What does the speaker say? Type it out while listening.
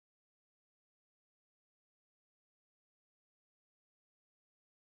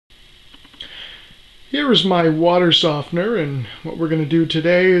Here is my water softener, and what we're going to do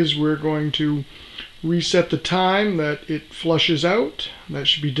today is we're going to reset the time that it flushes out. That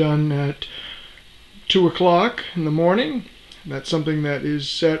should be done at 2 o'clock in the morning. That's something that is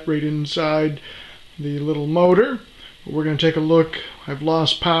set right inside the little motor. We're going to take a look. I've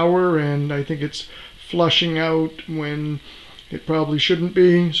lost power and I think it's flushing out when it probably shouldn't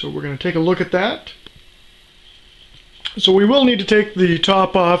be, so we're going to take a look at that. So we will need to take the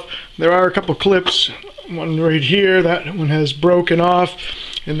top off. There are a couple clips, one right here, that one has broken off,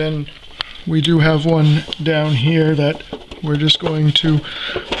 and then we do have one down here that we're just going to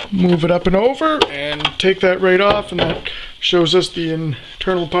move it up and over and take that right off, and that shows us the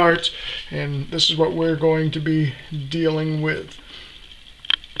internal parts, and this is what we're going to be dealing with.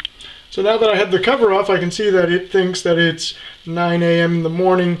 So now that I have the cover off, I can see that it thinks that it's 9 a.m. in the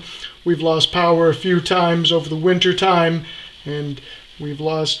morning. We've lost power a few times over the winter time, and we've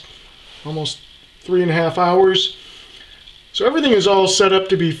lost almost 3.5 hours. So everything is all set up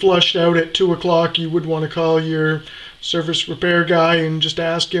to be flushed out at 2 o'clock. You would want to call your service repair guy and just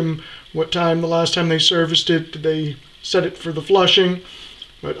ask him what time, the last time they serviced it, did they set it for the flushing.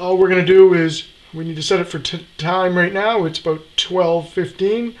 But all we're going to do is we need to set it for time right now. It's about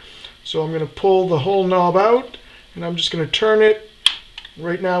 12:15. So I'm going to pull the whole knob out and I'm just going to turn it.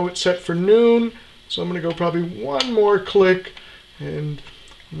 Right now it's set for noon, so I'm going to go probably one more click, and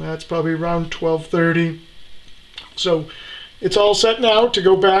that's probably around 12:30. So it's all set now to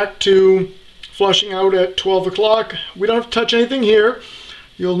go back to flushing out at 12 o'clock. We don't have to touch anything here.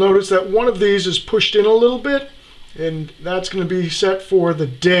 You'll notice that one of these is pushed in a little bit, and that's going to be set for the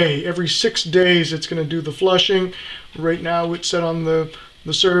day. Every 6 days it's going to do the flushing. Right now it's set on the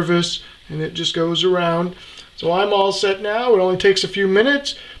service, and it just goes around. So I'm all set now. It only takes a few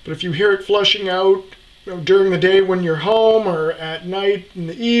minutes, but if you hear it flushing out, during the day when you're home or at night in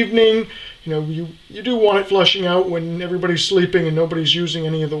the evening, you do want it flushing out when everybody's sleeping and nobody's using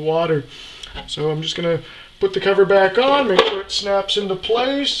any of the water. So I'm just going to put the cover back on, make sure it snaps into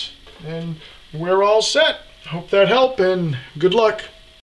place, and we're all set. Hope that helped, and good luck.